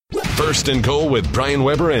First and Goal with Brian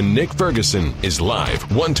Weber and Nick Ferguson is live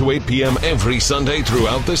 1 to 8 p.m. every Sunday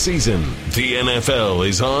throughout the season. The NFL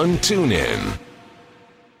is on TuneIn.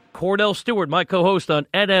 Cordell Stewart, my co-host on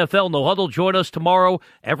NFL No Huddle. Join us tomorrow,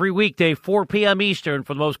 every weekday, 4 p.m. Eastern,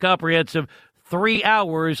 for the most comprehensive 3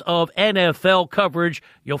 hours of NFL coverage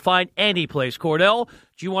you'll find any place. Cordell,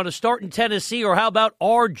 do you want to start in Tennessee, or how about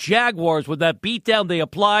our Jaguars with that beatdown they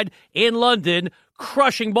applied in London,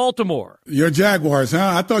 crushing Baltimore? Your Jaguars,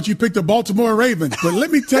 huh? I thought you picked the Baltimore Ravens. But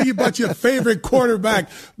let me tell you about your favorite quarterback,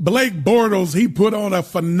 Blake Bortles. He put on a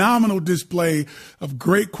phenomenal display of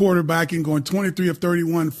great quarterbacking, going 23 of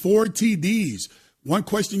 31, 4 TDs. One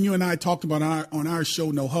question you and I talked about on our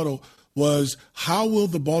show, No Huddle, was how will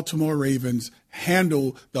the Baltimore Ravens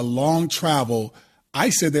handle the long travel?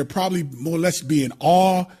 I said they're probably more or less be in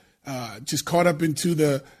awe, just caught up into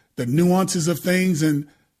the nuances of things, and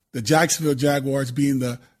the Jacksonville Jaguars being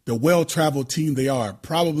the well-traveled team they are,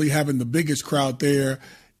 probably having the biggest crowd there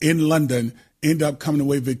in London, end up coming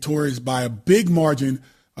away victorious by a big margin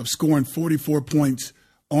of scoring 44 points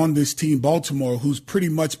on this team, Baltimore, who's pretty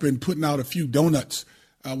much been putting out a few donuts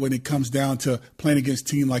when it comes down to playing against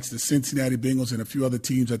teams like the Cincinnati Bengals and a few other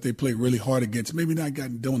teams that they play really hard against. Maybe not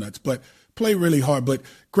gotten donuts, but play really hard. But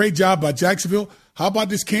great job by Jacksonville. How about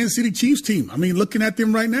this Kansas City Chiefs team? I mean, looking at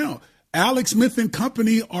them right now, Alex Smith and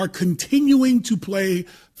company are continuing to play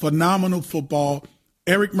phenomenal football.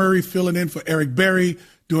 Eric Murray filling in for Eric Berry,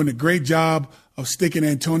 doing a great job of sticking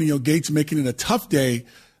Antonio Gates, making it a tough day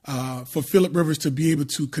for Phillip Rivers to be able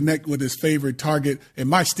to connect with his favorite target. And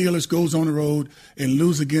my Steelers goes on the road and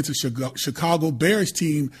lose against a Chicago Bears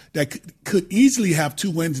team that could easily have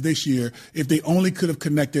 2 wins this year if they only could have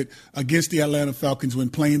connected against the Atlanta Falcons when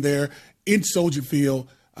playing there in Soldier Field.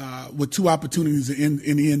 With 2 opportunities in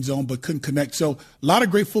the end zone, but couldn't connect. So a lot of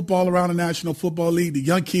great football around the National Football League. The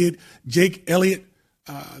young kid, Jake Elliott,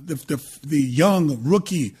 the young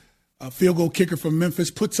rookie field goal kicker from Memphis,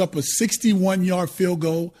 puts up a 61-yard field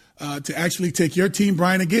goal to actually take your team,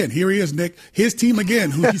 Brian, again. Here he is, Nick. His team again,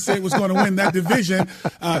 who he said was going to win that division,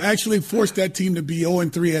 actually forced that team to be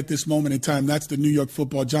 0-3 at this moment in time. That's the New York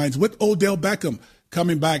Football Giants with Odell Beckham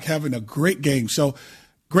coming back, having a great game. So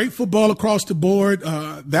great football across the board.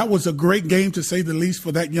 That was a great game, to say the least,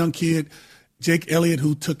 for that young kid, Jake Elliott,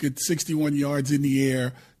 who took it 61 yards in the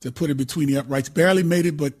air to put it between the uprights. Barely made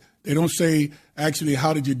it, but they don't say, actually,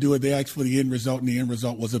 how did you do it? They asked for the end result, and the end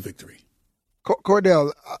result was a victory.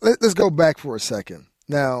 Cordell, let's go back for a second.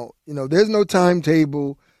 Now, there's no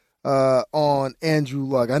timetable on Andrew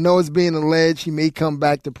Luck. I know it's being alleged he may come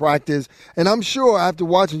back to practice, and I'm sure after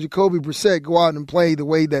watching Jacoby Brissett go out and play the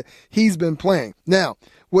way that he's been playing. Now,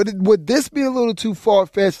 would this be a little too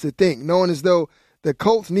far-fetched to think, knowing as though the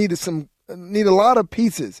Colts need a lot of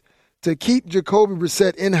pieces to keep Jacoby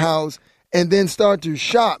Brissett in-house and then start to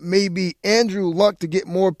shop maybe Andrew Luck to get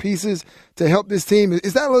more pieces to help this team?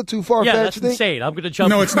 Is that a little too far-fetched? Yeah, that's insane. I'm going to jump.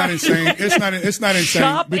 No, it's not insane. It's not insane.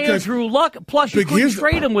 Shop Andrew Luck. Plus, you couldn't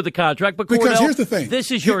trade him with the contract. But because Cordell, here's the thing. This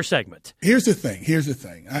is your segment. Here's the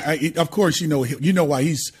thing. I of course, you know why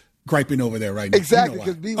he's griping over there right now. Exactly,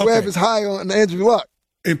 because B. Webb is high on Andrew Luck.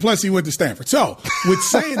 And plus, he went to Stanford. So, with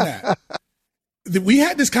saying that, we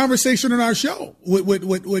had this conversation on our show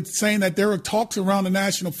with saying that there are talks around the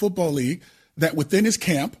National Football League that within his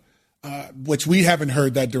camp, which we haven't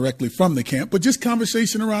heard that directly from the camp, but just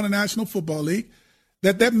conversation around the National Football League,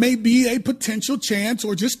 that may be a potential chance,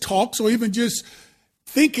 or just talks, or even just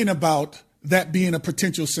thinking about that being a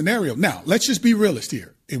potential scenario. Now, let's just be realist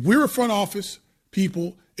here. If we're a front office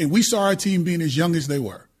people and we saw our team being as young as they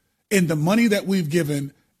were, and the money that we've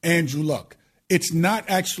given Andrew Luck, it's not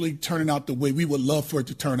actually turning out the way we would love for it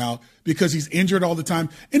to turn out, because he's injured all the time.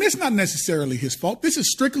 And it's not necessarily his fault. This is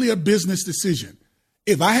strictly a business decision.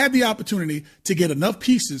 If I had the opportunity to get enough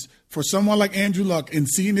pieces for someone like Andrew Luck, and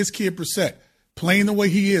seeing this kid Brissett playing the way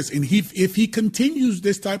he is, and if he continues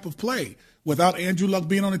this type of play without Andrew Luck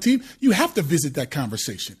being on the team, you have to visit that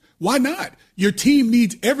conversation. Why not? Your team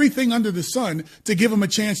needs everything under the sun to give him a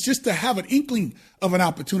chance just to have an inkling of an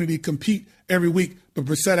opportunity to compete every week. But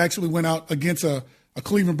Brissett actually went out against a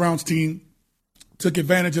Cleveland Browns team, took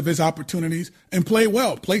advantage of his opportunities, and played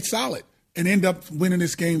well, played solid, and ended up winning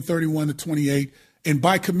this game 31-28. And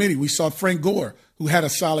by committee, we saw Frank Gore, who had a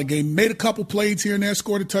solid game, made a couple plays here and there,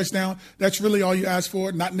 scored a touchdown. That's really all you ask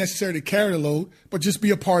for, not necessarily to carry the load, but just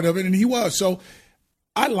be a part of it, and he was. So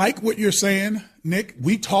I like what you're saying, Nick.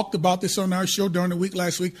 We talked about this on our show during the week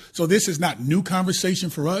last week, so this is not new conversation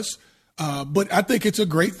for us. But I think it's a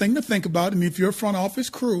great thing to think about. And if you're a front office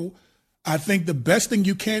crew, I think the best thing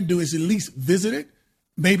you can do is at least visit it,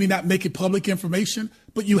 maybe not make it public information,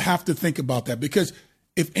 but you have to think about that, because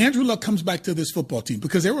if Andrew Luck comes back to this football team,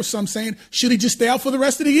 because there were some saying, should he just stay out for the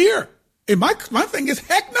rest of the year? And my thing is,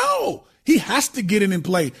 heck no. He has to get in and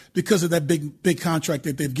play because of that big contract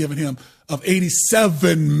that they've given him of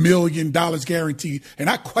 $87 million guaranteed. And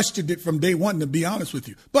I questioned it from day one, to be honest with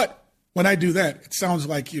you. But when I do that, it sounds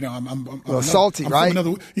like, I'm salty, right?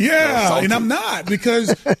 Salty. And I'm not,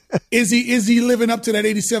 because is he living up to that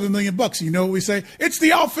 $87 million bucks? You know what we say? It's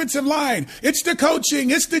the offensive line. It's the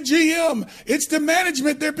coaching. It's the GM. It's the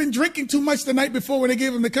management. They've been drinking too much the night before when they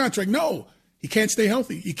gave him the contract. No, he can't stay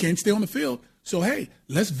healthy. He can't stay on the field. So, hey,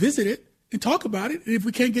 let's visit it and talk about it. And if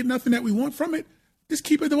we can't get nothing that we want from it, just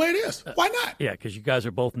keep it the way it is. Why not? Yeah, because you guys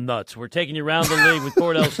are both nuts. We're taking you around the league with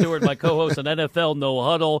Cordell Stewart, my co-host on NFL No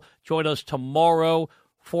Huddle. Join us tomorrow,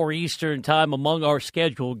 4 Eastern time. Among our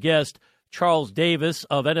scheduled guests, Charles Davis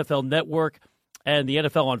of NFL Network and the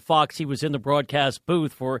NFL on Fox. He was in the broadcast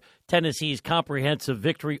booth for Tennessee's comprehensive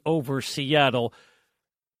victory over Seattle.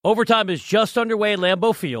 Overtime is just underway at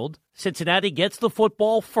Lambeau Field. Cincinnati gets the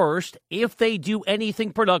football first. If they do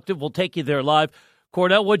anything productive, we'll take you there live.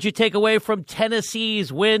 Cordell, what'd you take away from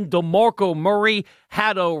Tennessee's win? DeMarco Murray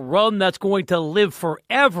had a run that's going to live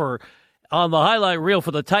forever on the highlight reel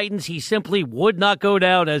for the Titans. He simply would not go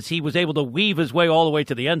down as he was able to weave his way all the way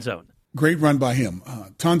to the end zone. Great run by him.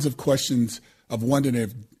 Tons of questions of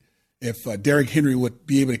wondering if Derrick Henry would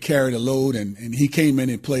be able to carry the load, and he came in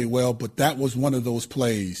and played well. But that was one of those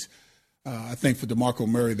plays, I think, for DeMarco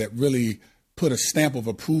Murray that really put a stamp of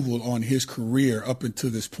approval on his career up until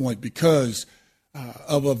this point, because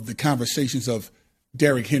of the conversations of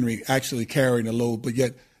Derrick Henry actually carrying the load, but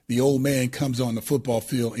yet the old man comes on the football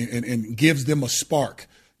field and gives them a spark,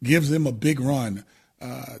 gives them a big run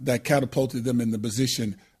that catapulted them in the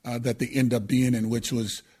position that they end up being in, which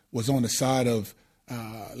was on the side of,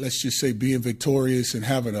 let's just say, being victorious and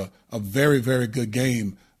having a very, very good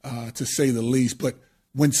game, to say the least. But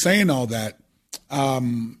when saying all that,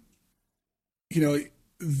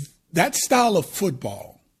 that style of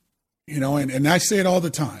football, and I say it all the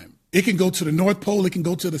time, it can go to the North Pole, it can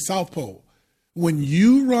go to the South Pole. When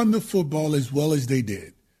you run the football as well as they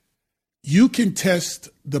did, you can test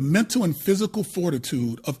the mental and physical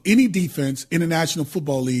fortitude of any defense in the National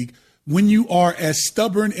Football League when you are as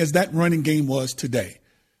stubborn as that running game was today.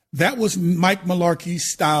 That was Mike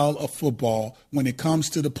Mularkey's style of football when it comes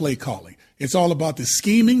to the play calling. It's all about the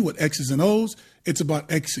scheming with X's and O's. It's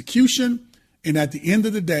about execution. And at the end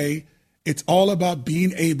of the day, it's all about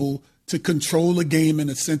being able to control the game in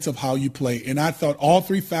a sense of how you play. And I thought all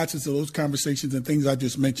three facets of those conversations and things I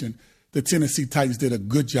just mentioned, the Tennessee Titans did a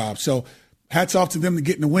good job. So hats off to them to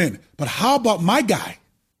getting the win. But how about my guy,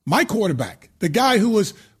 my quarterback, the guy who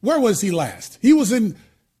was, where was he last? He was in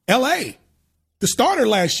L.A., the starter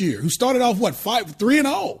last year, who started off,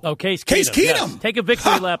 3-0? Oh, Case Keenum. Case Keenum. Yes. Take a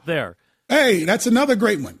victory lap there. Hey, that's another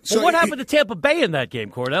great one. So what happened to Tampa Bay in that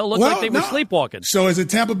game, Cordell? Looked like they were sleepwalking. So is it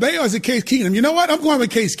Tampa Bay or is it Case Keenum? You know what? I'm going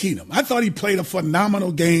with Case Keenum. I thought he played a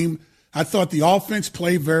phenomenal game. I thought the offense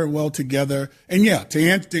played very well together. And, yeah,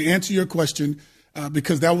 to answer your question,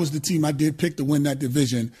 because that was the team I did pick to win that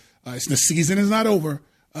division, the season is not over.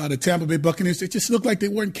 The Tampa Bay Buccaneers, it just looked like they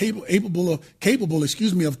weren't capable of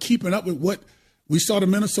keeping up with what we saw the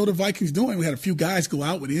Minnesota Vikings doing. We had a few guys go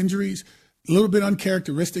out with injuries. A little bit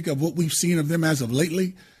uncharacteristic of what we've seen of them as of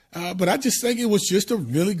lately. But I just think it was just a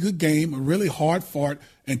really good game, a really hard-fought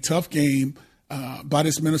and tough game by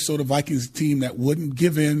this Minnesota Vikings team that wouldn't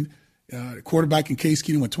give in. Quarterback in Case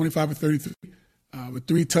Keenum went 25 of 33 with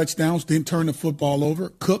 3 touchdowns, didn't turn the football over.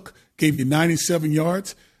 Cook gave you 97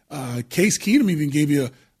 yards. Case Keenum even gave you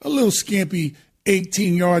a little skimpy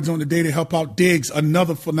 18 yards on the day to help out Diggs,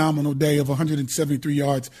 another phenomenal day of 173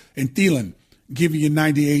 yards. And Thielen giving you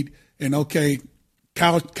 98. And, okay,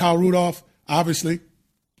 Kyle Rudolph, obviously,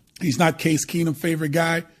 he's not Case Keenum's favorite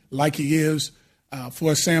guy like he is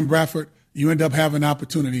for Sam Bradford. You end up having an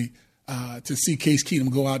opportunity to see Case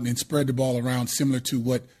Keenum go out and spread the ball around, similar to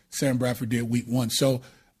what Sam Bradford did week 1. So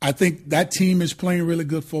I think that team is playing really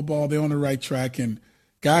good football. They're on the right track. And,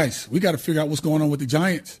 guys, we got to figure out what's going on with the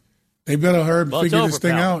Giants. They better hurry and figure this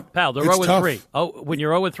thing out. Pal, they're 0-3. Oh, when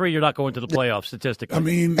you're 0-3, you're not going to the playoffs statistically. I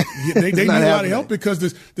mean, they need a lot of help because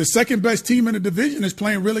the second-best team in the division is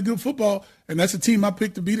playing really good football, and that's the team I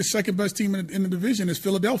picked to be the second-best team in the division is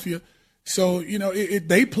Philadelphia. So,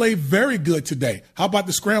 they play very good today. How about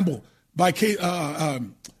the scramble by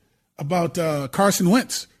Carson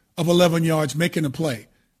Wentz of 11 yards making a play?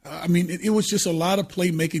 I mean, it was just a lot of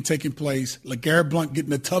playmaking taking place. LeGarrette Blount getting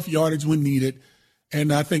the tough yardage when needed.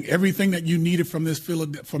 And I think everything that you needed from this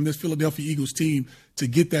Philadelphia Eagles team to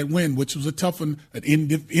get that win, which was a tough one, an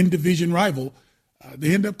in-division rival,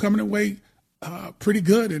 they end up coming away pretty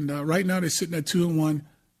good. And right now they're sitting at 2-1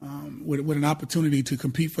 with an opportunity to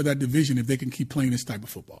compete for that division if they can keep playing this type of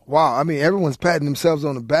football. Wow. I mean, everyone's patting themselves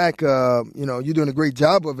on the back. You're doing a great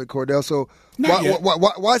job of it, Cordell. So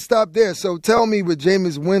why stop there? So tell me with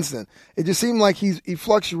Jameis Winston, it just seemed like he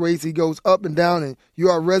fluctuates. He goes up and down, and you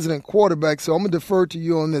are a resident quarterback. So I'm going to defer to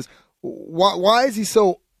you on this. Why is he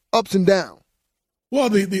so ups and downs? Well,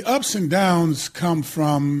 the ups and downs come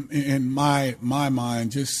from, in my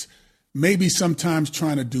mind, just maybe sometimes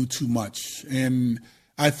trying to do too much. And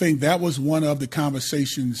I think that was one of the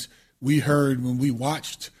conversations we heard when we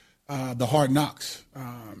watched the Hard Knocks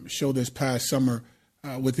show this past summer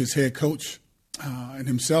with his head coach and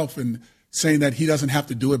himself, and saying that he doesn't have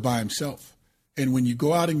to do it by himself. And when you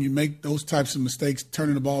go out and you make those types of mistakes,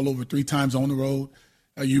 turning the ball over 3 times on the road,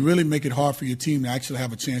 you really make it hard for your team to actually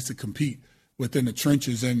have a chance to compete within the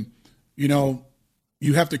trenches. And,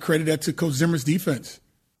 you have to credit that to Coach Zimmer's defense.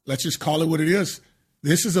 Let's just call it what it is.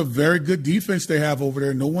 This is a very good defense they have over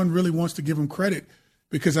there. No one really wants to give them credit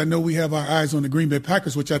because I know we have our eyes on the Green Bay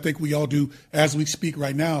Packers, which I think we all do as we speak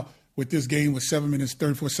right now with this game with 7 minutes,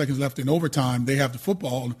 34 seconds left in overtime. They have the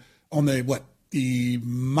football on the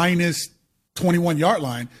minus 21-yard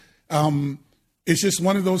line. It's just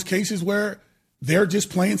one of those cases where they're just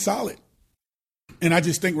playing solid. And I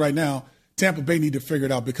just think right now Tampa Bay need to figure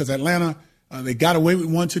it out because Atlanta, they got away with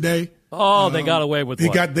one today. Oh, they got away with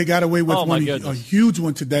one. They got away with one, a huge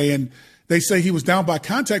one today. And they say he was down by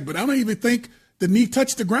contact, but I don't even think the knee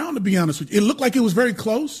touched the ground, to be honest with you. It looked like it was very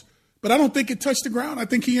close, but I don't think it touched the ground. I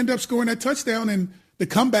think he ended up scoring that touchdown, and the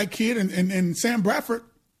comeback kid and Sam Bradford,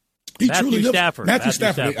 Matthew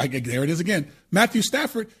Stafford. There it is again. Matthew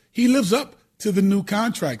Stafford, he lives up to the new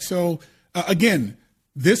contract. So, again,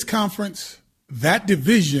 this conference, that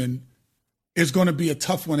division is going to be a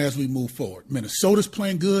tough one as we move forward. Minnesota's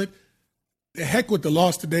playing good. The heck with the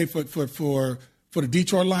loss today for the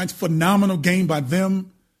Detroit Lions. Phenomenal game by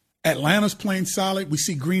them. Atlanta's playing solid. We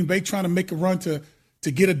see Green Bay trying to make a run to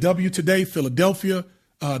get a W today. Philadelphia,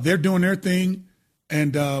 they're doing their thing.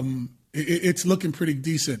 And it's looking pretty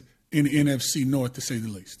decent in the NFC North, to say the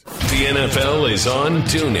least. The NFL is on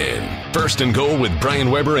TuneIn. First and Goal with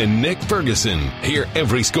Brian Weber and Nick Ferguson. Hear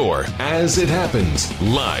every score as it happens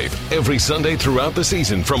live every Sunday throughout the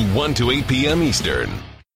season from 1 to 8 p.m. Eastern.